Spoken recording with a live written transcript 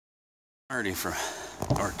Already from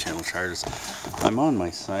our channel charges. I'm on my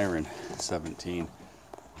Siren 17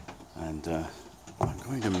 and I'm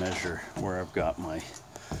going to measure where I've got my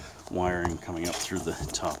wiring coming up through the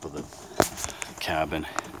top of the cabin.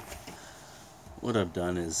 What I've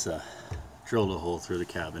done is drilled a hole through the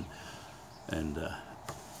cabin and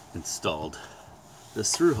installed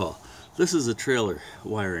this through hole. This is a trailer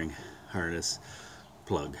wiring harness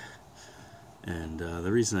plug. And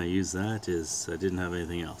the reason I use that is I didn't have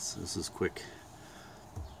anything else. This is quick.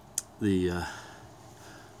 The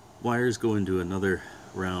wires go into another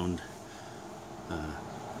round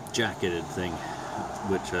jacketed thing,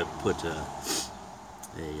 which I put a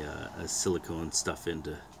silicone stuff in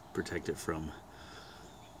to protect it from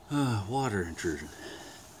water intrusion.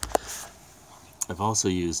 I've also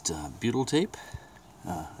used butyl tape.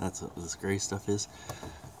 That's what this gray stuff is.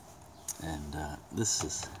 And this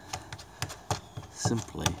is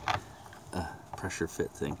simply a pressure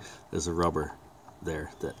fit thing. There's a rubber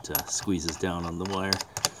there that squeezes down on the wire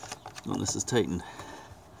when this is tightened.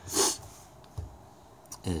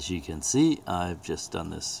 As you can see, I've just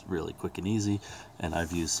done this really quick and easy, and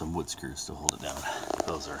I've used some wood screws to hold it down.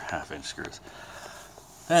 Those are 1/2-inch screws.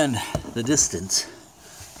 And the distance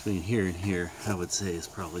between here and here, I would say, is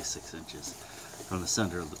probably 6 inches from the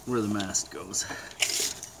center of where the mast goes.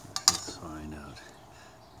 Let's find out.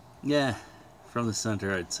 Yeah, from the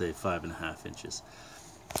center, I'd say 5.5 inches.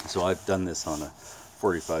 So I've done this on a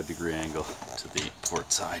 45-degree angle to the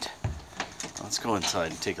port side. Let's go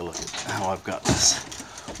inside and take a look at how I've got this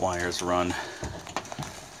wires run.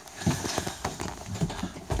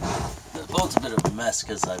 The boat's a bit of a mess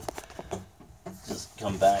because I've just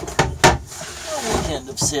come back from a weekend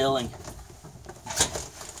of sailing.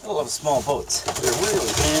 A lot of small boats. They're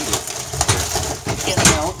really handy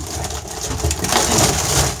getting out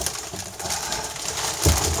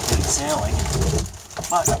and sailing,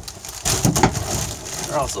 but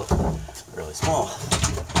they're also really small.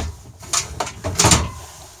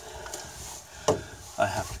 I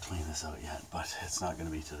have to clean this out yet, but it's not going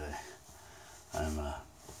to be today. I'm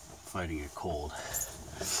fighting a cold.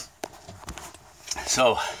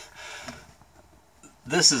 So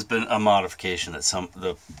this has been a modification that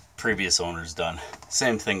the previous owners done.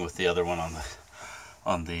 Same thing with the other one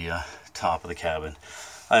on the top of the cabin.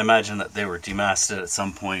 I imagine that they were demasted at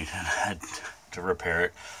some point and had to repair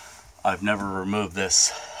it. I've never removed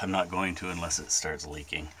this. I'm not going to unless it starts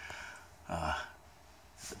leaking.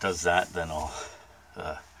 If it does that, then I'll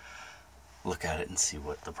look at it and see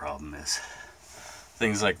what the problem is.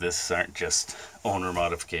 Things like this aren't just owner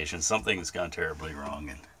modifications. Something's gone terribly wrong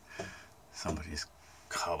and somebody's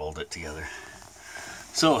cobbled it together.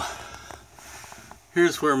 So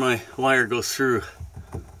here's where my wire goes through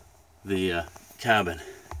the cabin,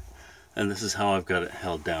 and this is how I've got it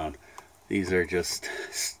held down. These are just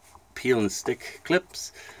peel and stick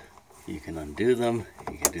clips. You can undo them,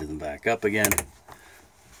 you can do them back up again,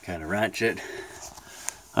 kind of ratchet.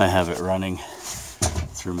 I have it running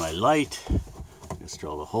through my light. Just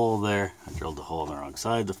drilled a hole there. I drilled a hole on the wrong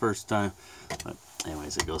side the first time, but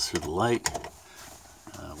anyways, it goes through the light,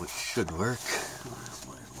 which should work. Where's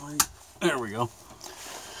my light? There we go.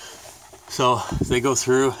 So they go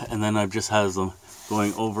through, and then I've just has them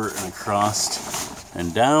going over and across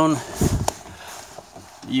and down.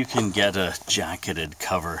 You can get a jacketed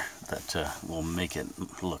cover that will make it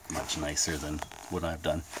look much nicer than what I've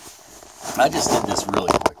done. I just did this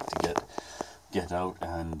really quick to get out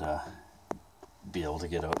and be able to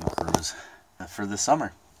get out and cruise for the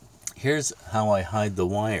summer. Here's how I hide the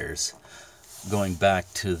wires going back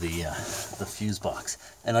to the fuse box,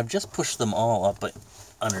 and I've just pushed them all up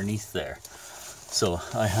underneath there. So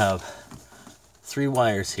I have 3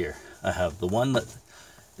 wires here. I have the one that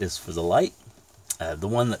is for the light, I have the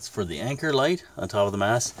one that's for the anchor light on top of the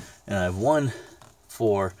mast, and I have one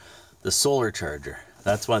for the solar charger.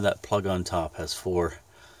 That's why that plug on top has four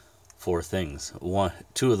things.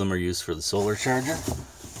 2 of them are used for the solar charger,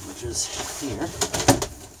 which is here.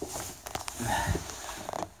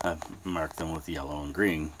 I've marked them with yellow and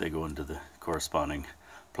green. They go into the corresponding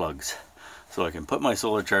plugs. So I can put my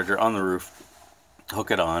solar charger on the roof, hook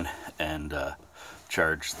it on, and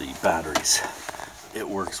charge the batteries. It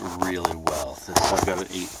works really well. I've got an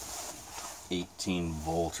 18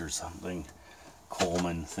 volt or something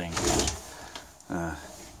Coleman thing.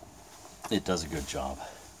 It does a good job.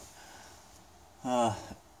 I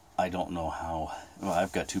don't know how. Well,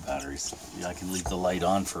 I've got 2 batteries. I can leave the light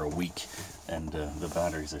on for a week and the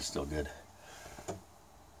batteries are still good.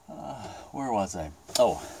 Where was I?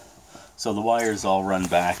 Oh, so the wires all run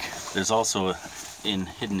back. There's also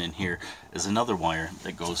hidden in here is another wire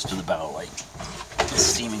that goes to the bow light, the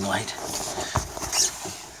steaming light.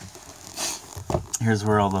 here's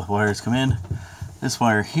where all the wires come in. This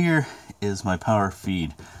wire here is my power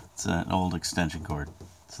feed. It's an old extension cord.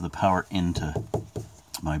 So the power into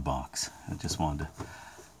my box. I just wanted to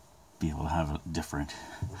be able to have it different.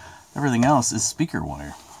 Everything else is speaker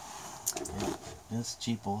wire. This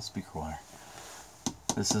cheap old speaker wire.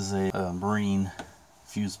 This is a marine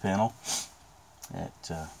fuse panel. It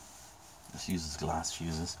just uses glass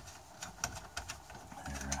fuses.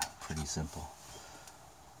 They're pretty simple.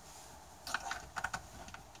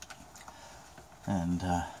 And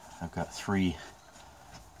I've got 3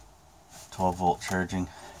 12-volt charging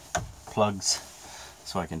plugs,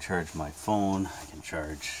 so I can charge my phone, I can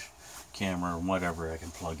charge camera, whatever I can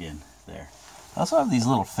plug in there. I also have these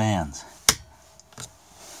little fans.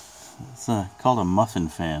 It's called a muffin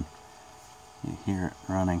fan. You hear it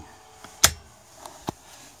running.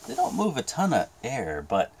 They don't move a ton of air,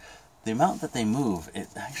 but the amount that they move, it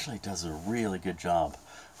actually does a really good job.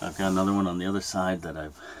 I've got another one on the other side that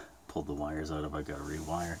I've pulled the wires out of. I've got to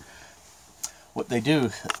rewire. What they do,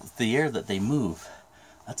 the air that they move,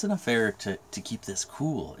 that's enough air to keep this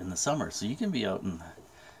cool in the summer. So you can be out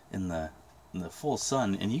in the full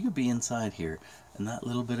sun, and you could be inside here, and that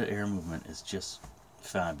little bit of air movement is just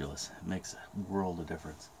fabulous. It makes a world of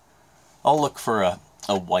difference. I'll look for a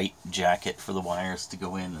white jacket for the wires to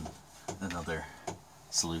go in, and another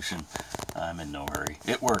solution. I'm in no hurry.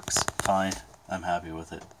 It works fine. I'm happy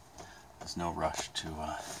with it. There's no rush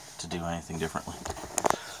to do anything differently.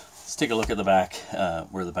 Let's take a look at the back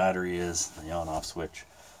where the battery is, the on-off switch.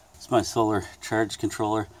 It's my solar charge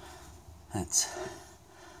controller. It's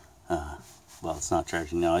well, it's not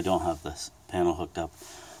charging now. I don't have this panel hooked up.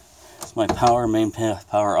 It's my main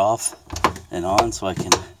power off and on, so I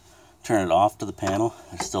can turn it off to the panel.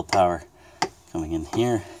 There's still power coming in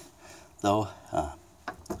here, though,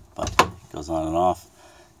 but it goes on and off.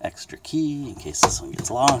 Extra key in case this one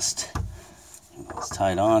gets lost. It's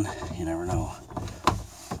tied on, you never know.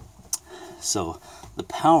 So the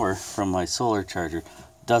power from my solar charger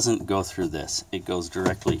doesn't go through this. It goes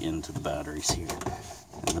directly into the batteries here.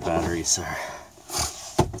 And the batteries are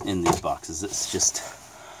in these boxes. It's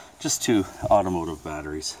just 2 automotive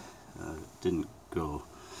batteries. Didn't go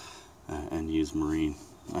and use marine.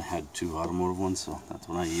 I had 2 automotive ones, so that's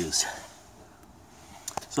what I used.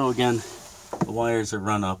 So again, the wires are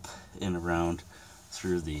run up and around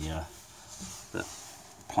through the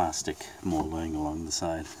plastic molding along the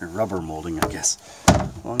side, or rubber molding, I guess,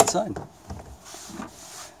 along the side.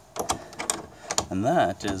 And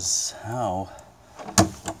that is how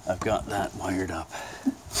I've got that wired up.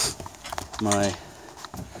 My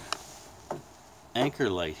anchor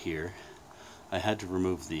light here, I had to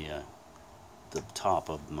remove the top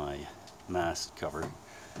of my mast cover.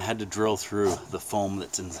 I had to drill through the foam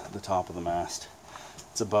that's in the top of the mast.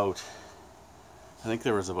 It's about, I think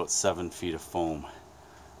there was about 7 feet of foam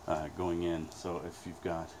going in, so if you've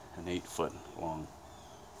got an 8-foot long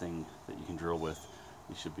thing that you can drill with,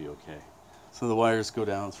 you should be okay. So the wires go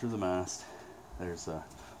down through the mast. There's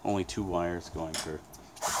only 2 wires going through,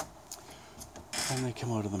 and they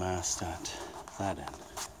come out of the mast at that end.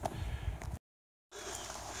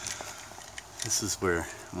 This is where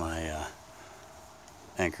my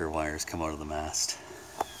anchor wires come out of the mast.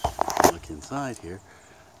 Look inside here,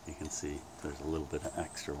 you can see there's a little bit of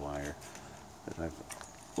extra wire that I've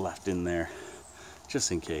left in there just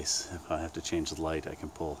in case. If I have to change the light, I can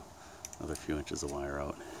pull another few inches of wire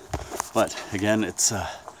out. But again, it's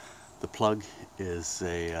the plug is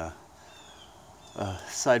a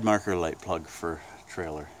side marker light plug for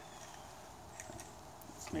trailer.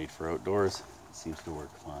 It's made for outdoors. It seems to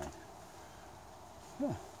work fine.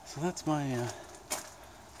 Yeah, so that's my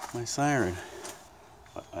my Siren.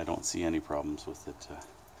 But I don't see any problems with it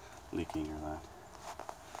leaking or that.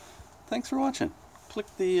 Thanks for watching. Click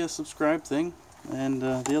the subscribe thing and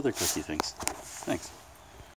the other clicky things. Thanks.